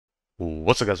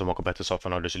What's up guys and welcome back to Software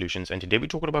Knowledge Solutions, and today we're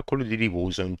talking about Call of Duty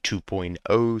Warzone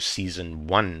 2.0 Season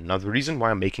 1. Now the reason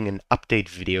why I'm making an update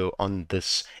video on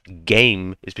this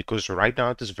game is because right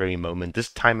now at this very moment,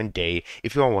 this time and day,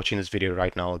 if you are watching this video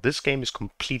right now, this game is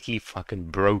completely fucking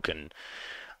broken.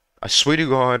 I swear to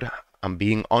God, I'm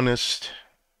being honest.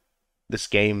 This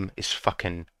game is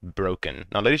fucking broken.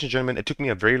 Now, ladies and gentlemen, it took me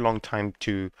a very long time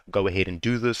to go ahead and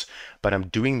do this, but I'm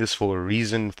doing this for a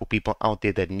reason, for people out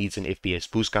there that needs an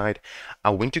FPS boost guide.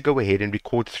 I went to go ahead and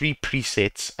record 3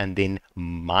 presets and then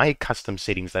my custom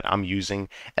settings that I'm using,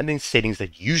 and then settings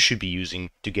that you should be using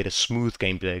to get a smooth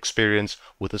gameplay experience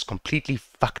with this completely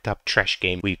fucked up trash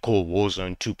game we call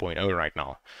Warzone 2.0 right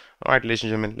now. Alright, ladies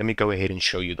and gentlemen, let me go ahead and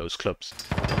show you those clips.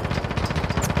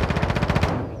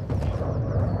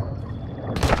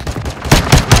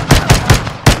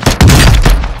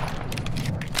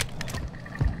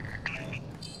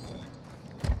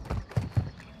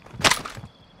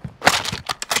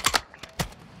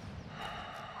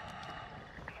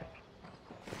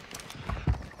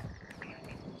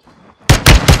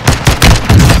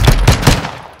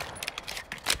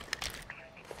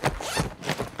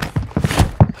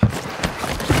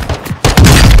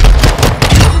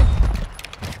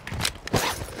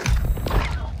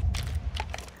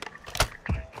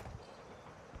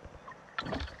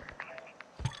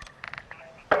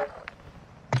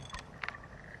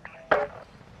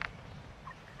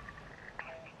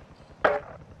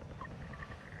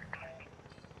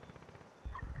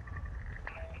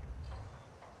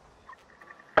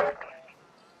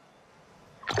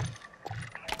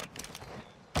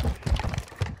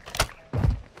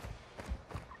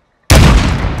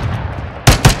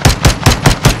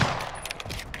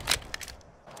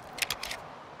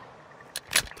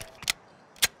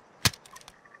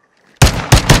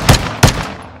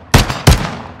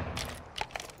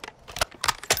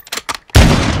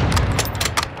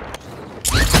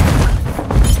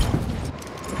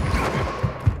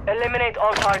 Eliminate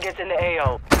all targets in the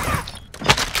AO.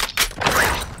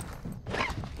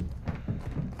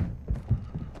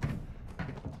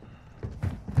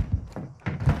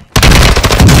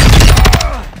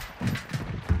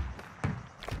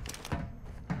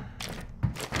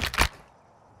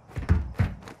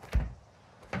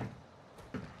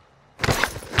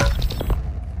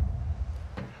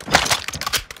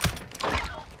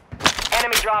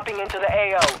 Enemy dropping into the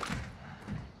AO.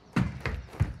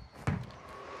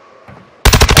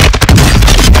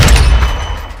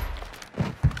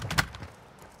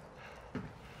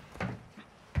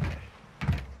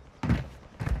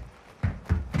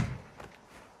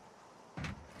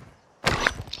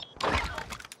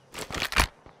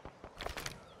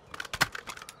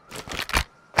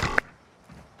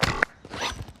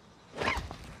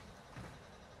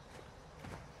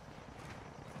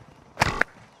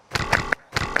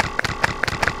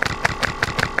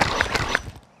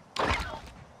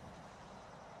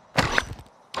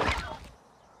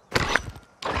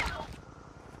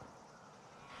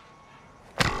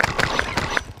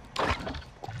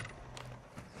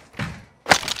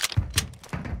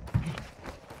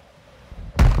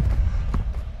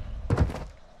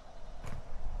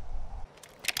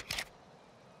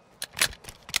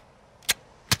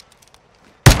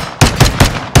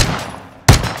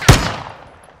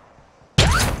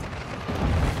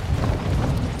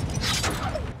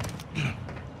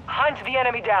 Hunt the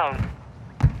enemy down.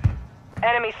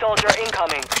 Enemy soldier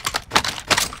incoming.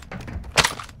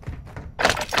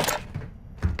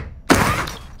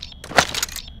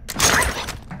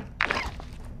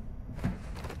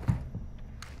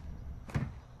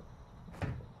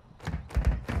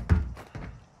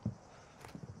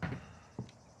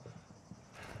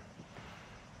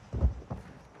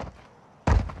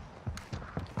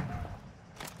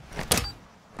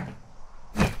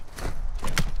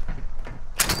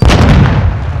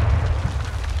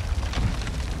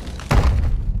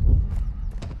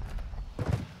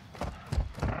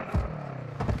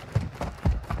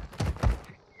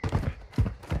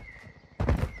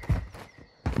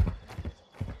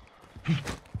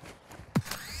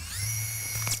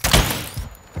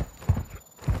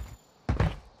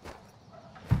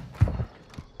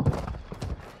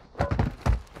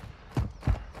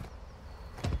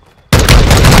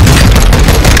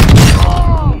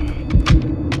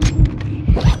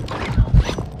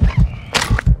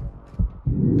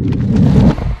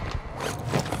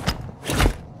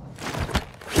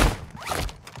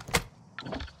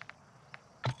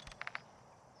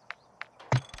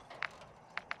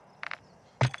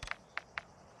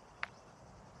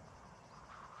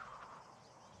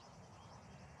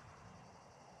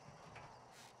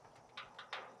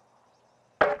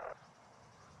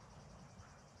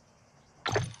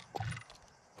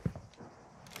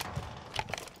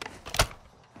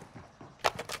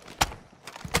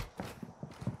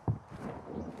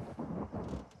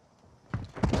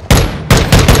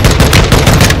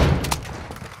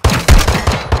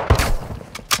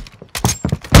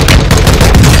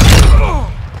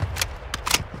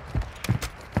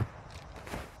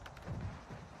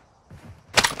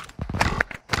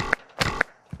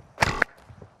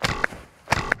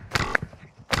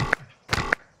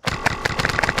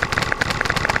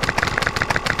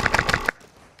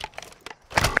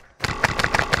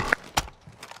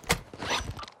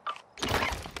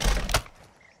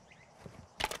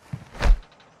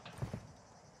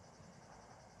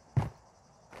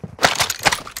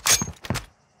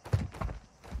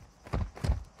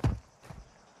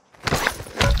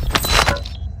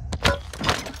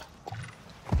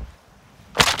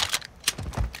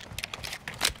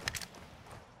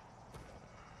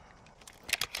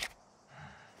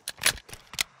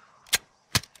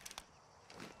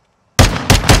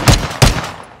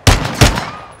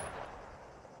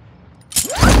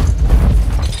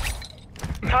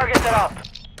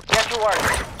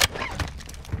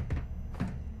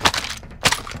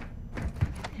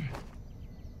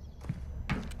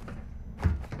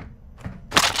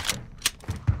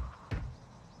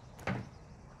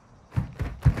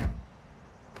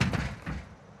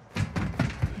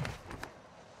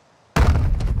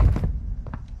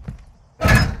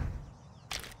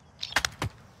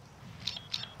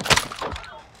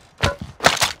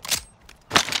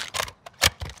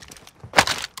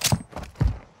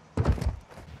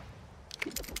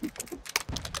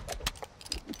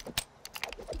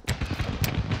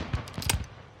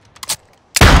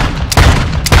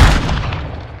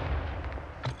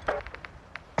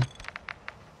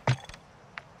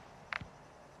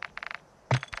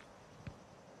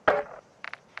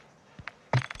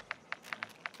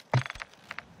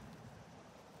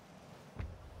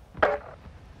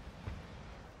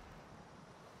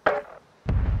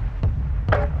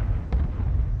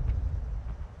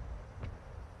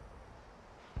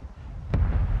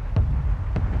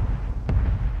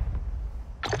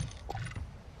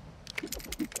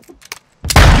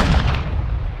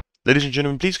 Ladies and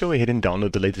gentlemen, please go ahead and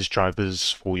download the latest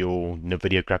drivers for your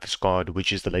NVIDIA graphics card,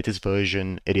 which is the latest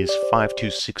version. It is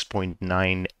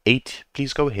 526.98.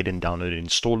 Please go ahead and download and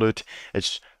install it.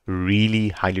 It's really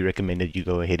highly recommended you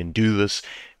go ahead and do this,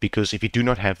 because if you do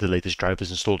not have the latest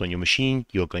drivers installed on your machine,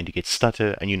 you're going to get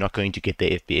stutter and you're not going to get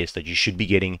the FPS that you should be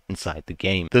getting inside the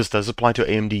game. This does apply to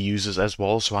AMD users as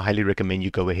well, so I highly recommend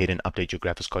you go ahead and update your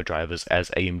graphics card drivers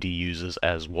as AMD users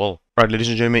as well. Alright, ladies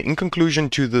and gentlemen, in conclusion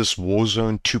to this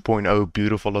Warzone 2.0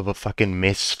 beautiful of a fucking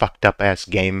mess, fucked up ass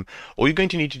game, all you're going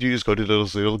to need to do is go to the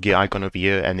little gear icon over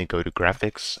here and then go to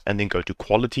graphics and then go to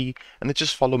quality and then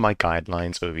just follow my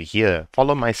guidelines over here.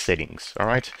 Follow my settings,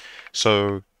 alright?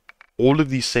 So all of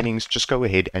these settings, just go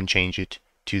ahead and change it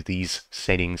to these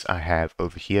settings I have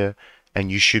over here and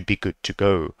you should be good to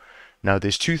go. Now,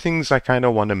 there's two things I kind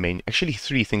of want to mention, actually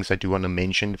three things I do want to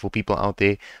mention for people out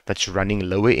there that's running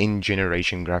lower end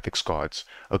generation graphics cards.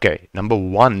 Okay, number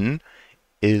one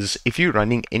is if you're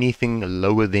running anything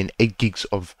lower than 8 gigs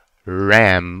of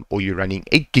RAM or you're running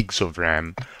 8 gigs of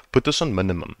RAM, put this on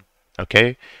minimum,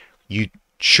 okay? You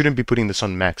shouldn't be putting this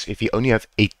on max if you only have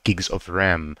 8 gigs of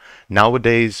RAM.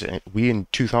 Nowadays, we in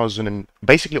 2000 and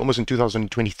basically almost in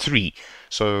 2023,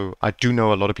 so I do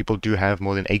know a lot of people do have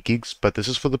more than 8 gigs, but this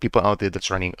is for the people out there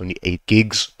that's running only 8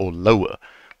 gigs or lower.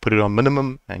 Put it on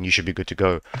minimum and you should be good to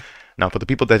go. Now for the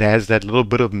people that has that little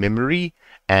bit of memory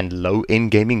and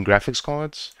low-end gaming graphics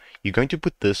cards, you're going to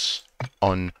put this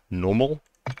on normal,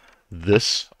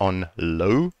 this on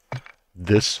low,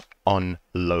 this on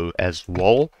low as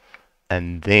well.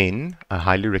 And then I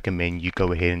highly recommend you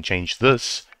go ahead and change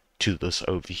this to this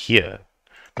over here.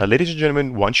 Now, ladies and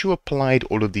gentlemen, once you applied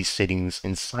all of these settings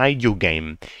inside your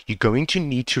game, you're going to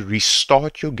need to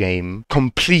restart your game,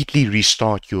 completely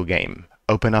restart your game.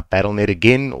 Open up Battle.net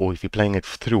again, or if you're playing it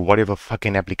through whatever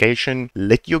fucking application,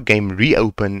 let your game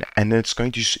reopen and it's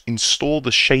going to install the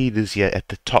shaders here at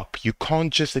the top. You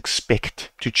can't just expect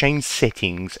to change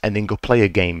settings and then go play a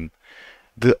game.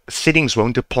 The settings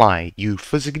won't apply. You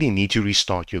physically need to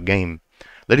restart your game.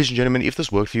 Ladies and gentlemen, if this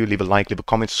worked for you, leave a like, leave a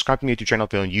comment, subscribe to me to channel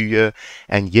if you're new here.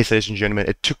 And yes, ladies and gentlemen,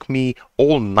 it took me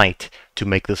all night to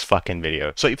make this fucking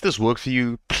video. So if this worked for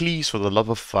you, please, for the love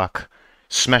of fuck,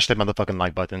 smash that motherfucking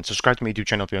like button. Subscribe to me to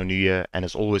channel if you're new here. And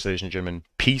as always, ladies and gentlemen,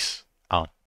 peace out.